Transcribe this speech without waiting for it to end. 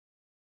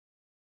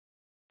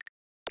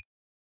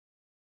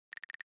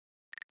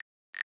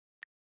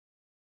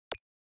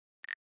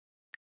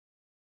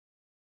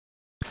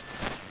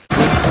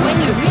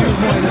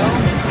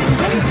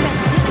Today's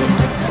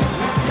festivities.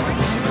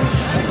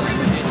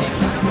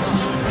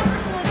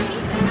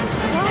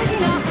 Why is he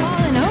not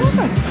falling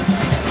over?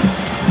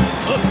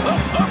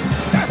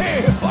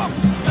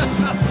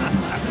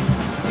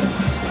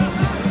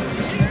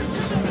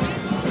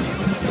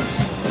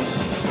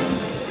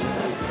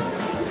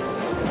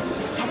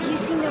 Have you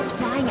seen those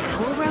flying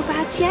owl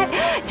robots yet?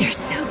 They're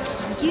so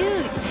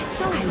cute.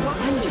 So I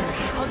wonder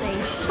how they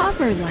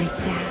hover like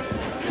that.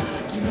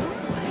 You know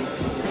what?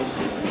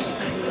 I wish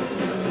I was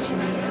an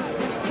engineer.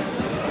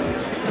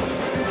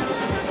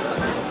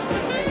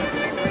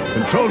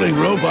 Controlling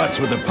robots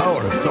with the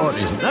power of thought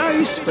is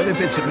nice, but if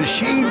it's a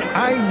machine,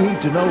 I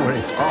need to know where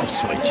its off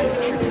switch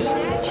is.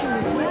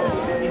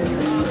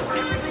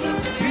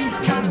 Please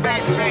come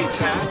back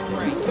later.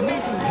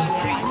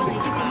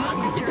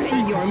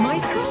 And you're my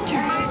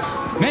sisters.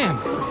 Ma'am.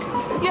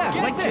 Yeah,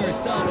 like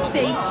this.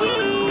 Say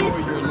cheese. Or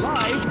your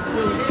life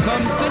will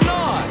come to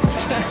naught.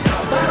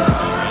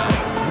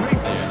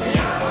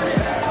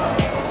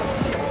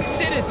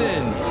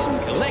 Citizens,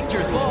 collect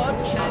your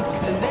thoughts and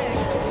connect.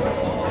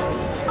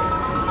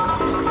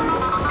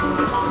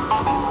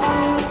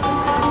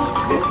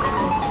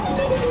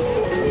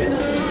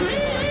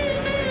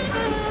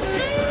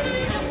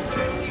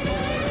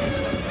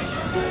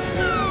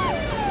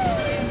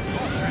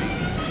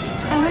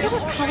 I wonder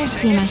what color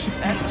scheme I should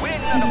pick.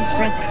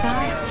 Red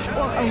Star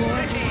or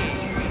Aurora?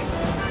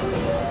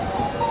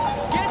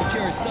 Get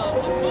yourself a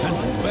phone. And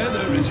the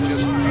weather is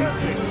just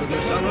perfect for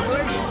the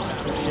celebration.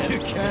 You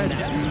can't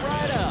beat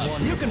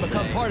it. You can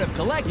become part of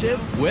Collective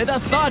with a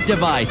thought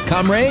device,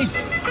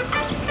 comrades.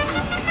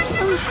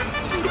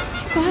 It's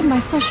too bad my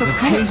social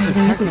credit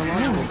rating isn't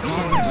low.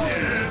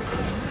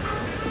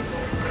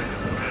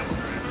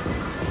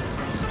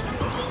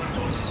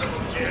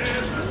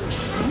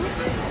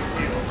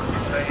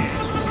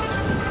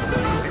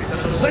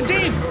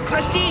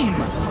 Vadim!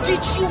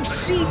 Did you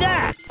see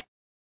that?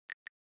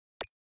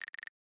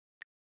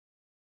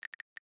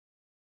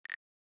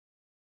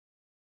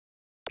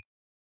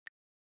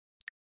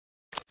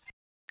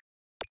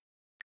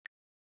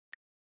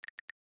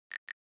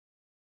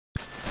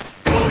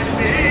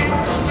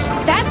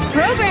 That's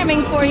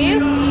programming for you.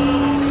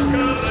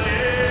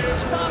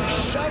 Stop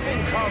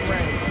shoving,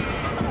 comrades.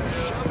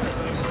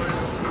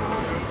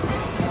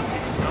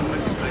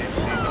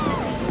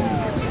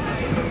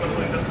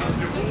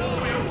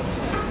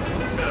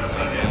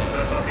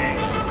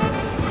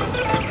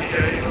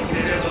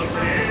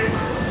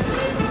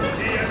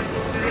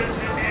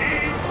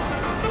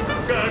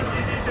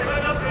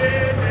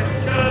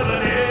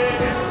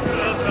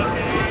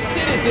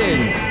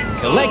 Citizens,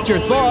 collect your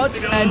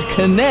thoughts and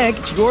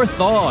connect your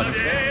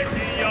thoughts.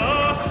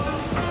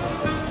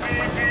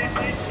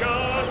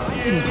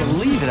 I didn't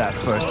believe it at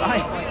first.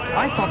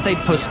 I thought they'd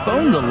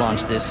postpone the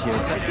launch this year,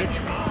 but it's...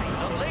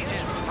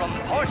 From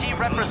party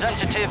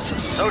representatives'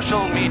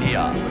 social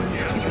media. A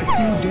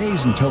few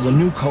days until the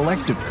new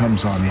collective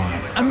comes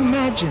online.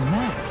 Imagine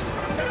that.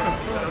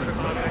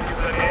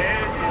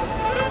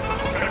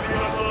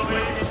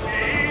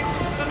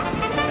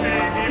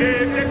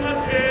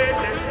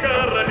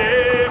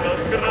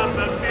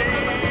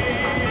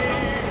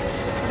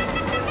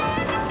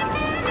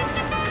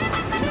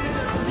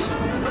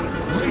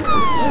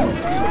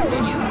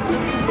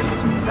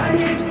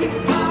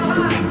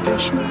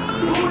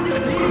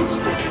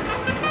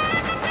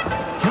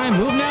 Can I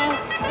move now?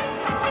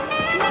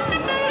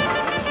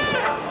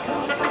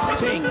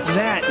 Take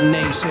that,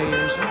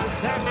 naysayers.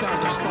 That's our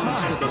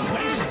response to this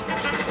mess.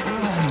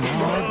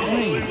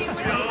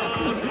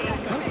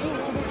 Let's do it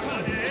one more time.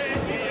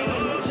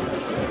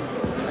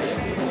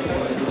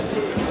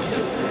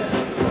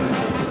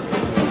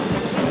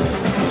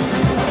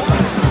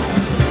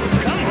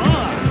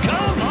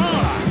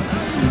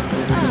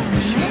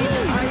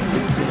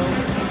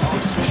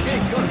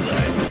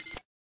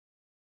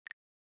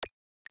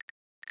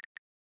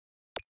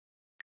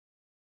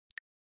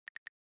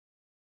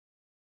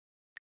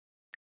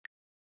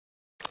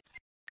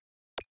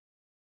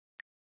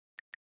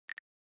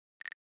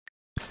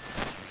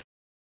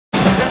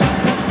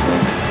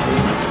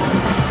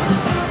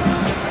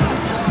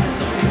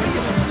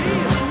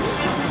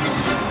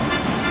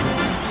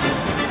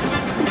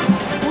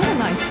 What a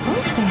nice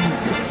folk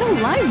dance. It's so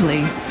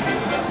lively.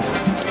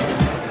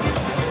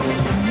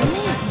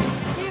 Amazing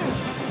dexterity.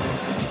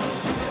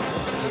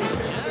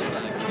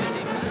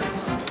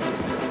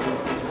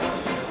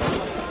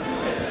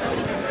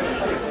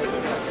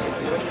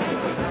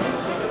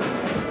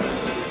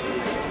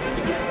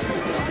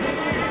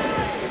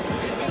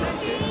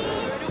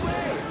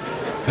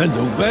 And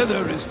the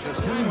weather is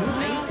just...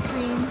 Ice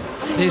cream.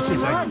 This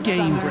is a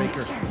game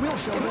breaker.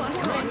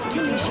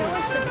 Can you show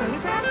us the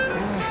photograph?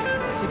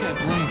 I think I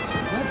blinked.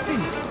 Let's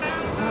see.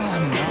 Oh,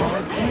 no.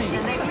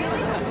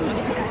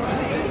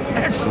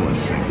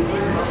 Excellency.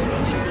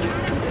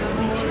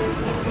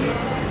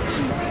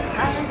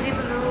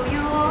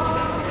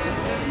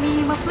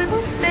 Мимо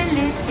плывут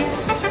столетия,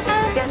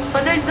 спят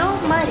подо льдом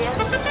моря,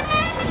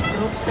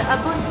 трутся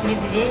огонь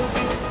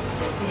медведи,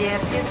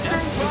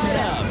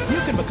 You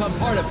can become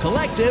part of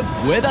Collective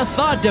with a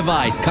thought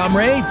device,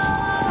 comrades.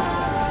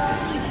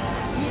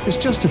 It's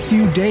just a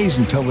few days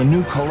until the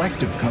new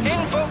Collective comes in.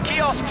 Info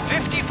Kiosk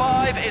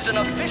 55 is an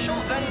official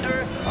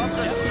vendor of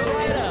the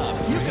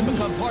You can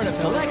become part of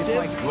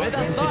Collective with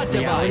a thought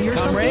device,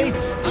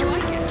 comrades. I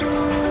like it.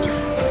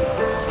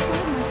 It's too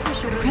bad my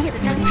social credit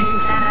rating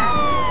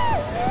hasn't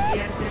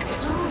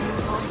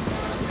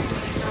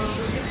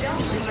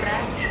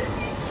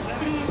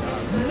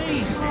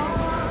Amazing.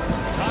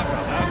 Talk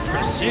about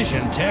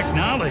precision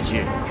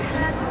technology.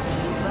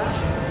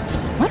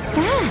 What's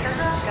that?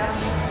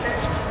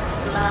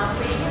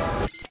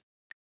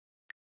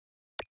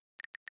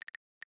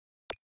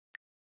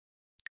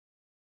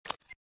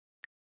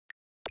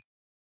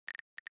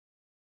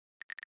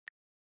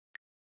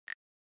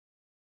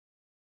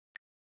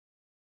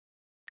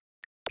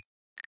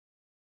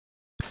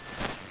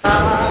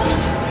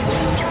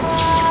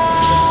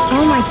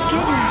 Oh my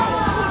goodness.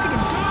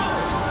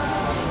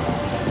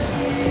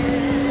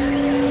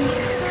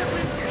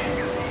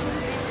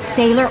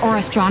 Sailor or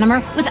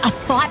astronomer with a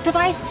thought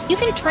device? You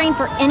can train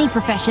for any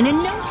profession in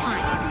no time.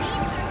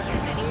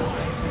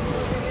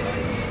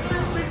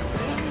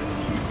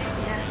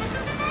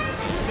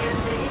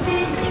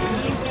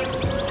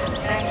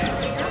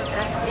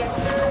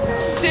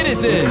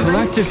 Citizens,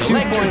 Collective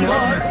collect your 2.0.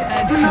 thoughts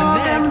and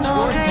connect your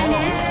thoughts.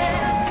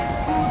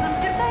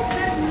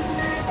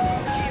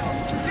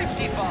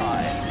 55.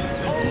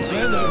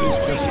 Weather is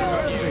just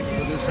perfect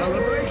for the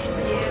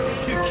celebrations.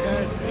 You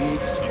can't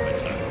beat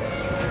summertime.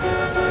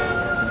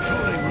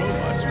 Controlling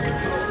robots with the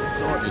power of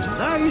thought is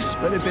nice,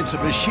 but if it's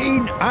a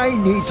machine, I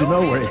need to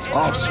know where it's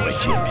off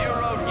switching.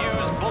 Bureau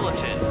News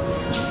Bulletin.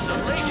 The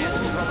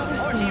latest from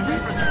party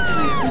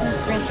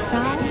representatives. Red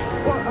Star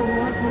or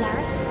Aurora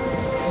Polaris?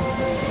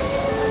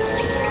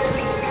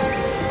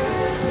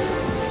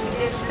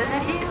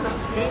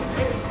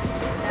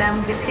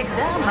 Там, где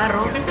всегда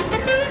мороз,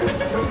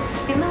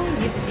 спиной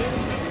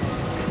медведь,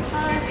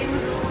 а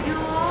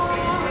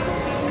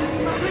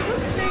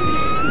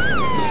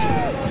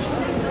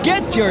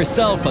Get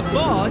yourself a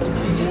thought,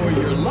 or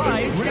your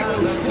life will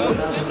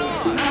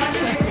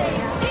float.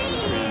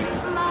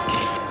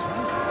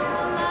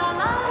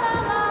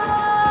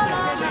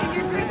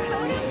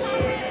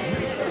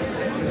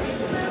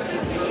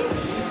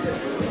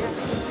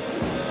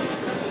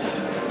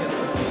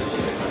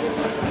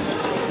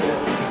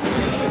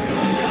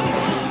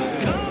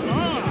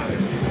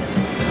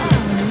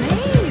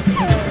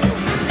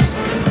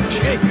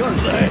 Shake a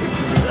leg.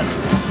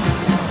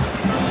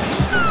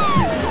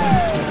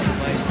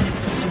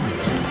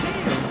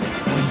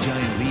 One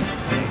giant leap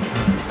for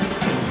mankind.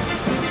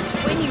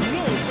 When you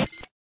really think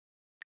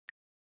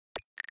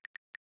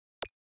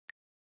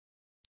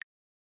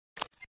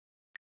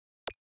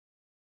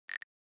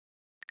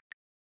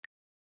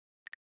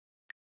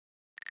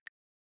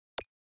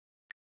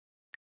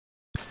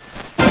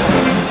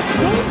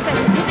today's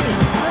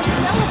festivities are a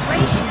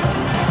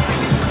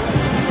celebration.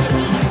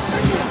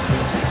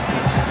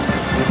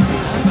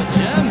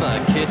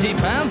 Pajama, kitty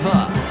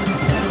pamper.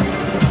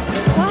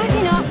 Why is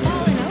he not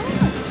falling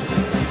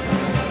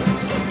over?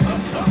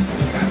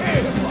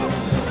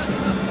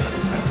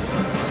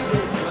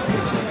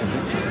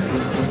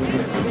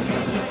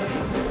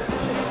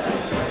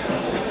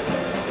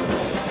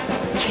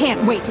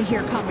 Can't wait to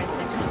hear Comrade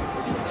Sexton's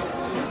speech.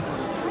 I'm so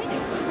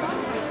excited for the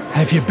devices.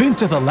 Have you been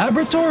to the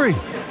laboratory?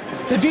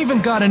 They've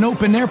even got an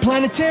open-air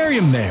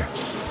planetarium there.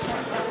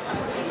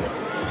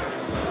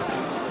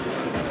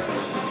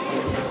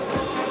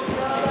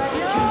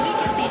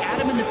 The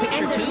atom in the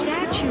picture And the too?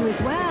 statue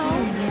as well.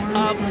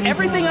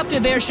 Everything up to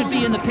there should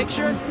be in the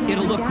picture.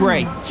 It'll look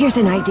great. Here's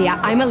an idea.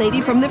 I'm a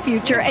lady from the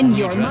future, and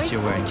you're my... Dress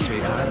you're wearing,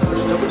 sweetheart.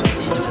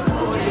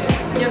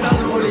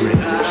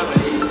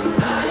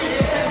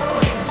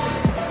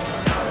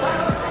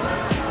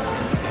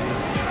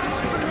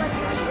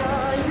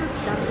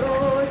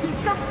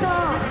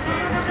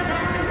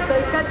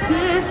 Только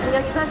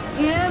песня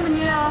совсем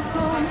не о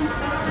том,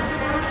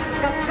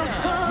 как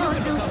You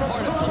can become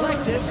part of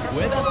Collective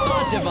with a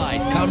thought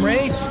device,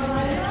 comrades.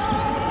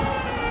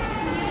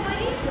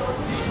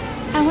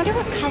 I wonder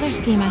what color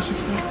scheme I should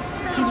pick.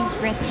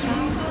 Maybe Red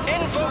Star?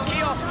 Info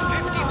Kiosk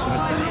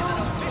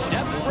 55.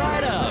 Step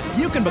right up.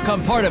 You can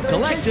become part of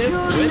Collective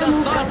with a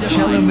thought device,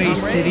 Chelomay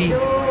comrades. City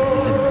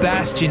is a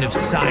bastion of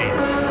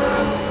science.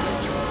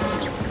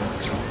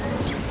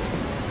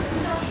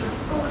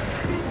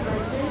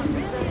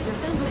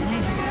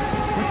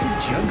 What's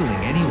it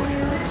juggling anyway?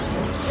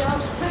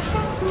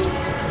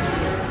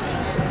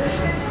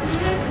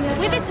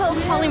 With this whole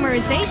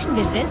polymerization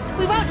business,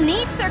 we won't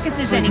need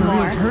circuses Like a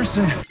anymore. real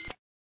person.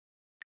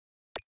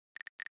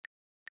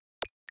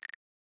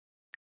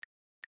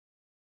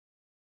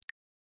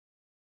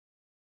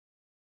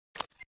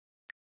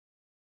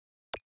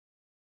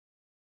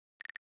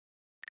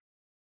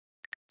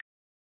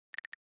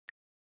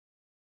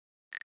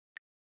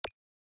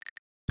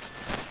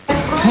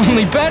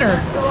 Only better.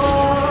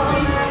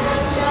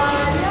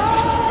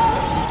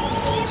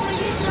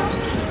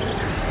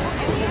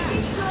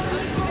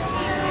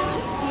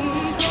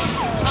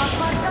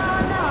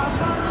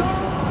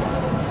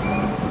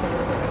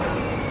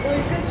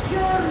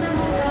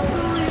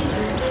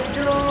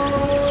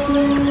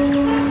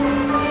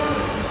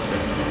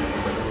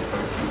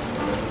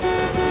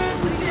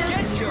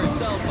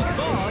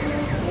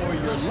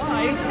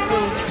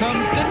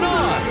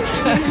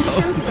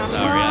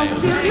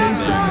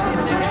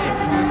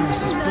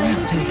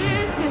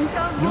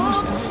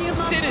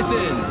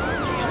 Ryzen.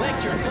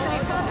 Collect your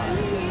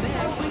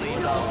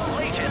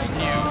Latest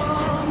news.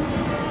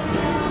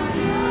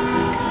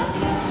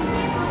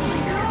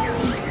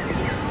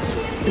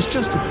 It's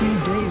just a few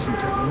days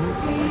until the new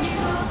collection.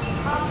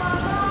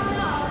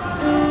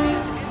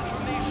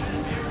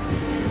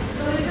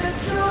 Только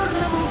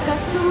черному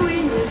коту и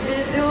не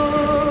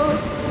везет,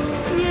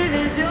 не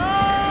везет.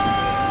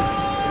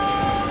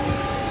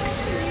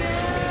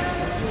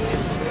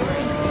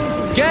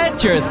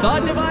 Get your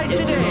thought device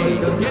today.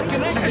 Get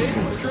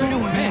connected.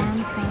 Sitting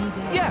around sunny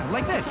day. Yeah,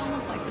 like this.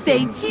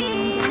 Say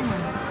cheese.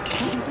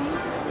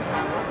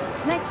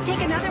 Let's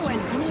take another one.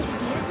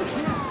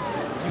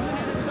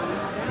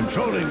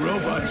 Controlling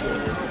robots.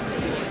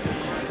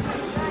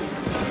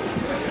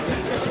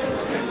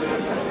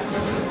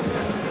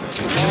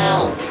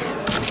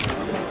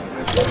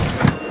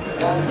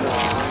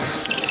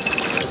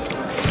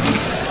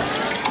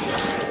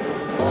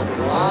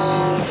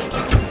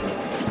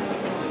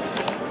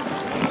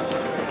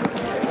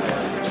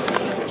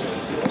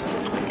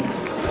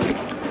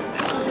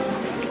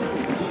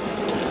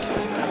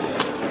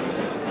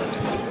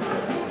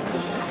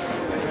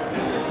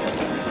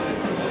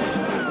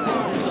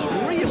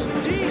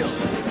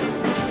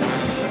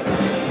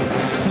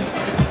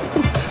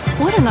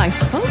 What a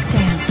nice folk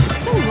dance.